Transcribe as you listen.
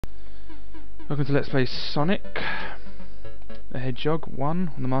Welcome to Let's Play Sonic The Hedgehog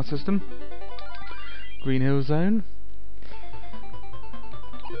 1 on the Master System. Green Hill Zone.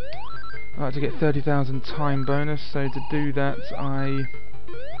 I'd like to get 30,000 time bonus, so to do that I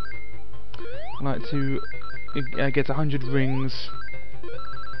like to get 100 rings,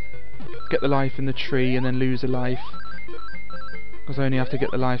 get the life in the tree and then lose a life, because I only have to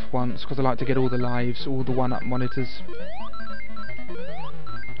get the life once, because I like to get all the lives, all the 1-up monitors.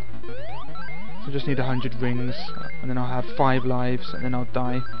 So I just need 100 rings, and then I'll have 5 lives, and then I'll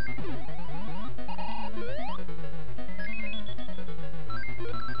die.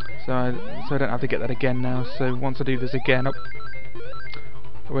 So I don't have to get that again now, so once I do this again, I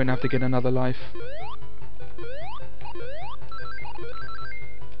won't have to get another life.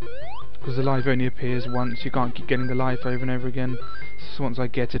 Because the life only appears once, you can't keep getting the life over and over again. So once I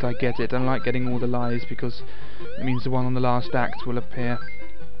get it, I get it. I don't like getting all the lives, because it means the one on the last act will appear.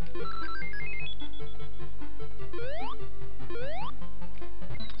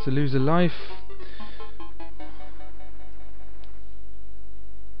 So lose a life.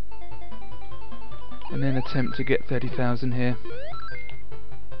 And then attempt to get 30,000 here.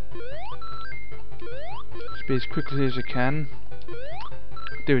 Just be as quickly as you can.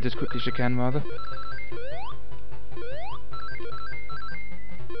 Do it as quickly as you can, rather.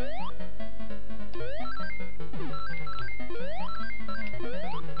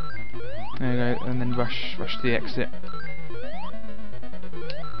 There you go, and then rush to the exit.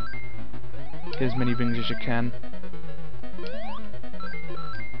 Get as many rings as you can.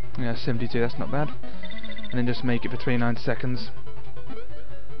 Yeah, 72, that's not bad. And then just make it for 29 seconds.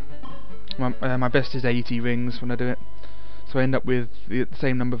 My best is 80 rings when I do it. So I end up with the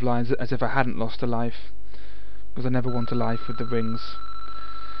same number of lives as if I hadn't lost a life. Because I never want a life with the rings.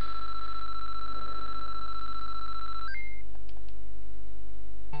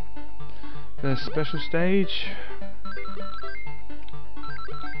 First special stage.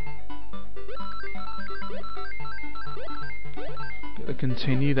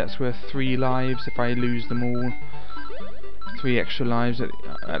 Continue, that's worth 3 lives if I lose them all. 3 extra lives at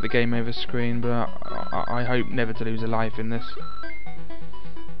the game over screen, but I hope never to lose a life in this.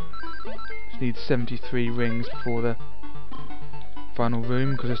 Just need 73 rings before the final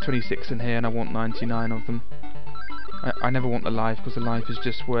room, because there's 26 in here and I want 99 of them. I never want the life, because the life is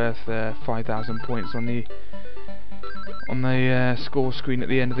just worth 5,000 points on the score screen at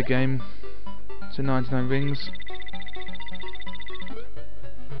the end of the game. So 99 rings.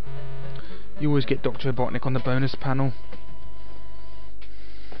 You always get Dr. Robotnik on the bonus panel.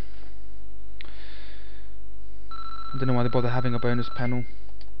 I don't know why they bother having a bonus panel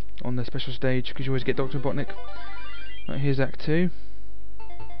on the special stage, because you always get Dr. Robotnik. Right, here's Act 2.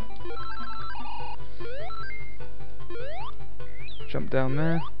 Jump down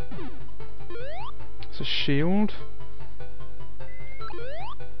there. It's a shield.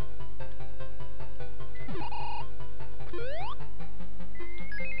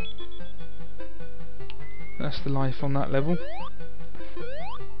 That's the life on that level.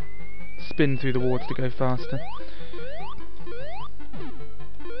 Spin through the wards to go faster.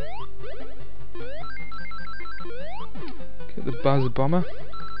 Get the buzz bomber.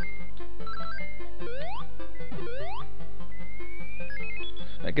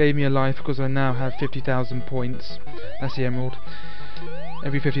 That gave me a life because I now have 50,000 points. That's the emerald.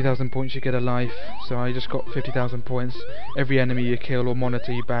 Every 50,000 points you get a life, so I just got 50,000 points. Every enemy you kill or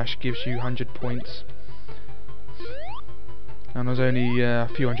monitor you bash gives you 100 points. And I was only a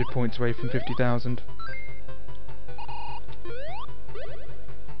few hundred points away from 50,000.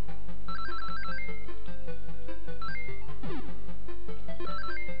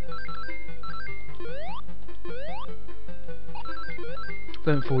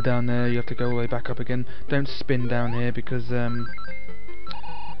 Don't fall down there, you have to go all the way back up again. Don't spin down here, because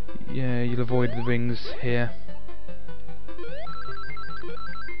yeah, you'll avoid the rings here.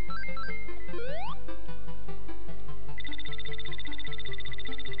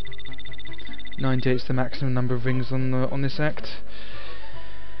 .98's the maximum number of rings on this act.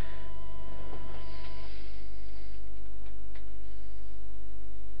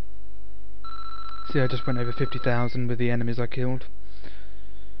 See, I just went over 50,000 with the enemies I killed.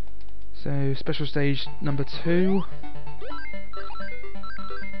 So, special stage number 2.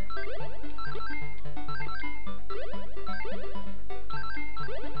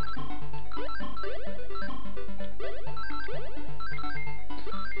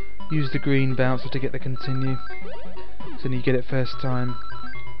 Use the green bouncer to get the continue, so then you get it first time.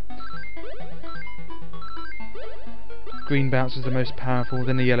 Green bounce is the most powerful,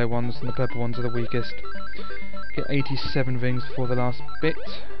 then the yellow ones, and the purple ones are the weakest. Get 87 rings before the last bit.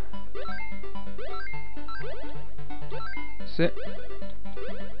 it.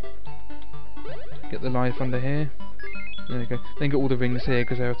 Get the life under here. There we go. Then get all the rings here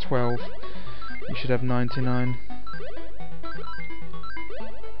because there are 12. You should have 99.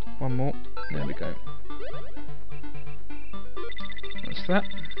 One more. There we go. That's that.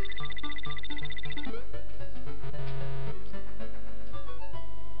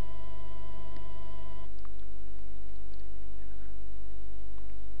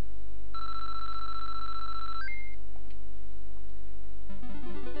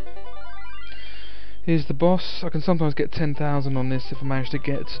 Here's the boss. I can sometimes get 10,000 on this if I manage to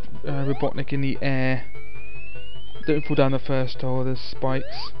get Robotnik in the air. Don't fall down the first hole, there's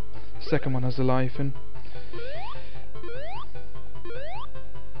spikes. The second one has a life in.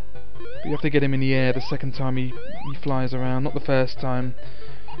 But you have to get him in the air the second time he flies around, not the first time,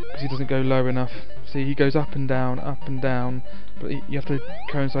 because he doesn't go low enough. See, he goes up and down, but you have to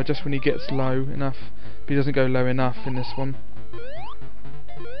coincide just when he gets low enough, but he doesn't go low enough in this one.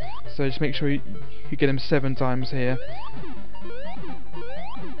 So just make sure you get him 7 times here.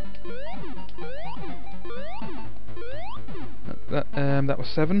 That was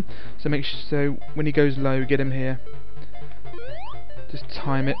 7. So make sure, so when he goes low, get him here. Just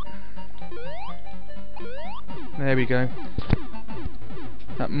time it. There we go.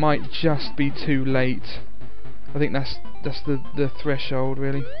 That might just be too late. I think that's the threshold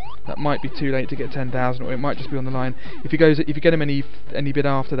really. That might be too late to get 10,000, or it might just be on the line. If you get him any bit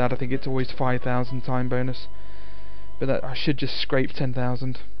after that, I think it's always 5,000 time bonus. But that I should just scrape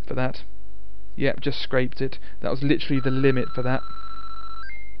 10,000 for that. Yep, just scraped it. That was literally the limit for that.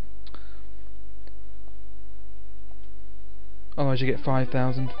 Otherwise you get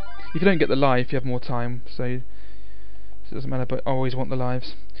 5,000. If you don't get the life, you have more time, so it doesn't matter, but I always want the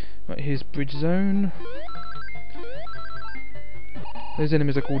lives. Right, here's Bridge Zone. Those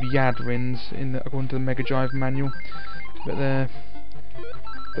enemies are called Yadrins according to the Mega Drive manual, but they're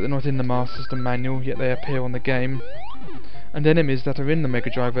not in the Master System manual, yet they appear on the game. And enemies that are in the Mega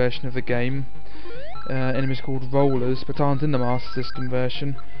Drive version of the game, enemies called Rollers, but aren't in the Master System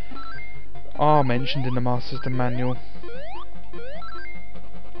version, are mentioned in the Master System manual.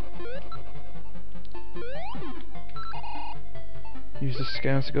 Use the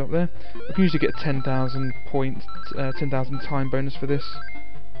scales to go up there. I can usually get 10,000 points, 10,000 time bonus for this.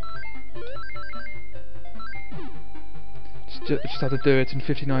 Just have to do it in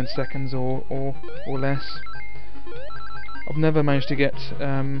 59 seconds or less. I've never managed to get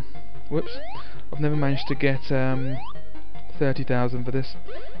I've never managed to get 30,000 for this.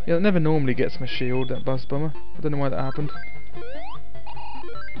 Yeah, it never normally gets my shield, that Buzz Bomber. I don't know why that happened.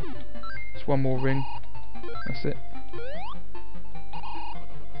 Just one more ring. That's it.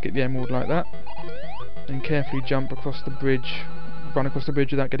 Get the emerald like that, and carefully jump across the bridge, run across the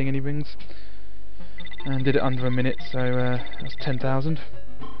bridge without getting any rings, and did it under a minute, so that's 10,000.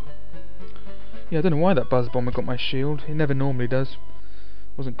 Yeah, I don't know why that Buzz Bomber got my shield, it never normally does.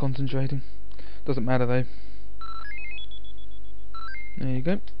 Wasn't concentrating. Doesn't matter though. There you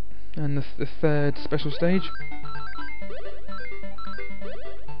go. And the third special stage.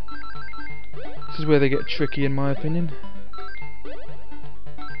 This is where they get tricky in my opinion.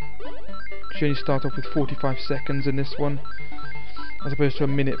 You only start off with 45 seconds in this one, as opposed to a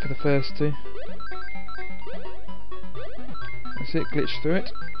minute for the first two. That's it, glitch through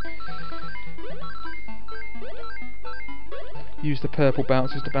it. Use the purple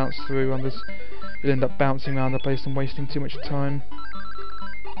bouncers to bounce through, others you'll end up bouncing around the place and wasting too much time.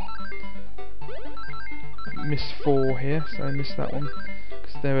 Miss 4 here, so I missed that one,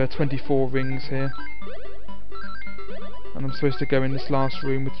 because there are 24 rings here. And I'm supposed to go in this last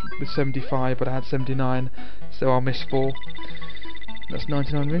room with 75, but I had 79, so I'll miss 4. That's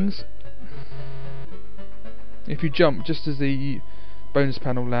 99 rings. If you jump just as the bonus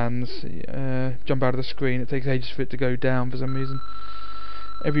panel lands, jump out of the screen, it takes ages for it to go down for some reason.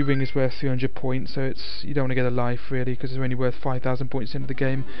 Every ring is worth 300 points, so you don't want to get a life really, because it's only worth 5,000 points into the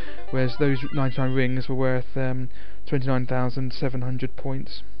game, whereas those 99 rings were worth 29,700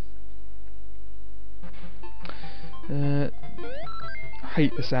 points. I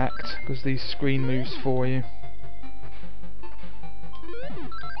hate this act because these screen moves for you.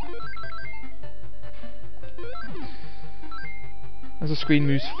 As the screen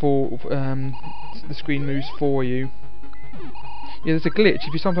moves for you. Yeah, there's a glitch.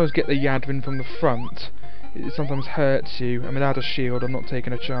 If you sometimes get the Yadrin from the front, it sometimes hurts you. And without a shield, I'm not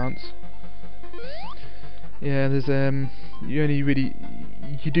taking a chance. Yeah, there's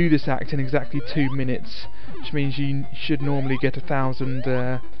you do this act in exactly 2 minutes, which means you should normally get 1,000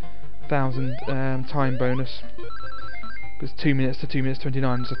 time bonus, because 2 minutes to 2 minutes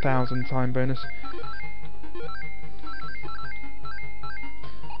 29 is 1,000 time bonus.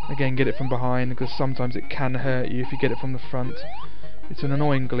 Again, get it from behind, because sometimes it can hurt you if you get it from the front. It's an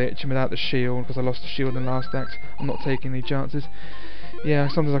annoying glitch, and without the shield, because I lost the shield in the last act, I'm not taking any chances. Yeah,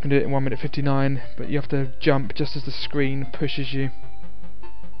 sometimes I can do it in 1 minute 59, but you have to jump just as the screen pushes you.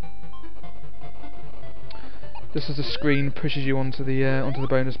 Just as the screen pushes you onto the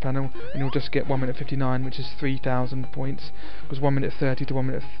bonus panel, and you'll just get 1 minute 59, which is 3,000 points. Because 1 minute 30 to 1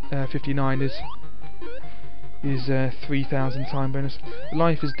 minute 59 is 3,000 time bonus. The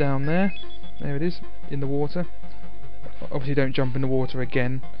life is down there. There it is, in the water. Obviously, don't jump in the water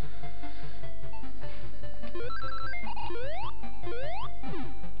again.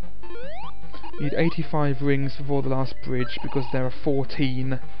 You need 85 rings before the last bridge, because there are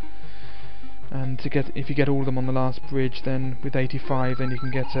 14. And if you get all of them on the last bridge, then with 85, then you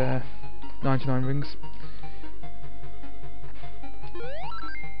can get 99 rings.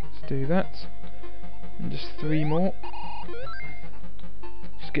 Let's do that. And just 3 more.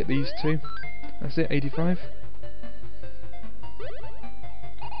 Just get these 2. That's it, 85.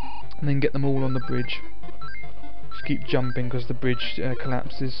 And then get them all on the bridge. Just keep jumping because the bridge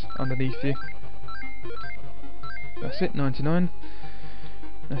collapses underneath you. That's it, 99.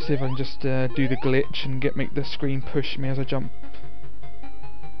 Let's see if I can just do the glitch and make the screen push me as I jump.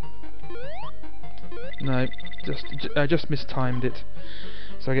 No, I just mistimed it,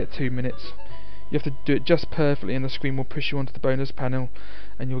 so I get 2 minutes. You have to do it just perfectly, and the screen will push you onto the bonus panel,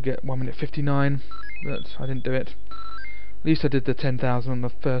 and you'll get 1 minute 59. But I didn't do it. At least I did the 10,000 on the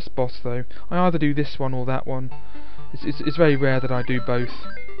first boss, though. I either do this one or that one. It's very rare that I do both.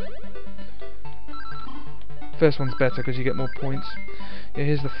 First one's better because you get more points. Yeah,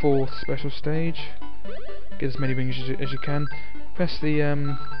 here's the 4th special stage. Get as many rings as you can. Press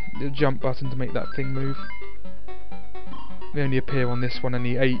the jump button to make that thing move. They only appear on this one and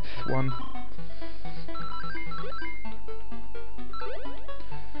the 8th one.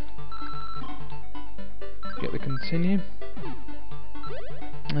 Get the continue.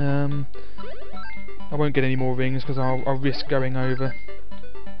 I won't get any more rings because I'll risk going over.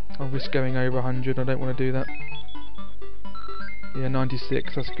 I'll risk going over 100. I don't want to do that. Yeah,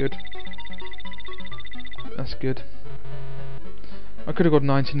 96, that's good. That's good. I could have got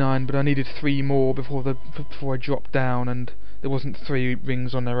 99, but I needed 3 more before I dropped down, and there wasn't 3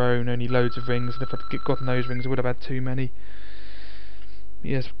 rings on their own, only loads of rings, and if I'd gotten those rings I would have had too many.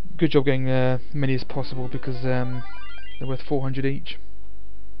 Yes, good job getting many as possible, because they're worth 400 each.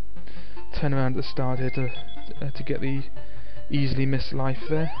 Turn around at the start here to get the easily missed life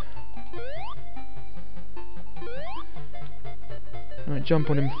there. Right, jump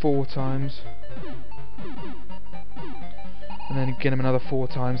on him 4 times, and then get him another 4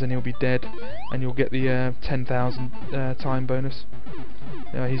 times, and he'll be dead, and you'll get the 10,000 time bonus.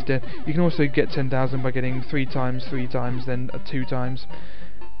 He's dead. You can also get 10,000 by getting 3 times, 3 times, then 2 times.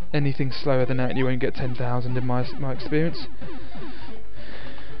 Anything slower than that, you won't get 10,000 in my experience.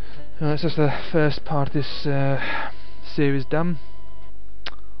 That's just the first part of this series done.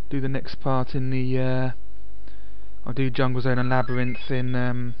 Do the next part in the. I'll do Jungle Zone and Labyrinth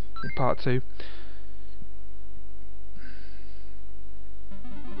in part 2.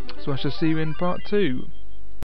 So I shall see you in part 2.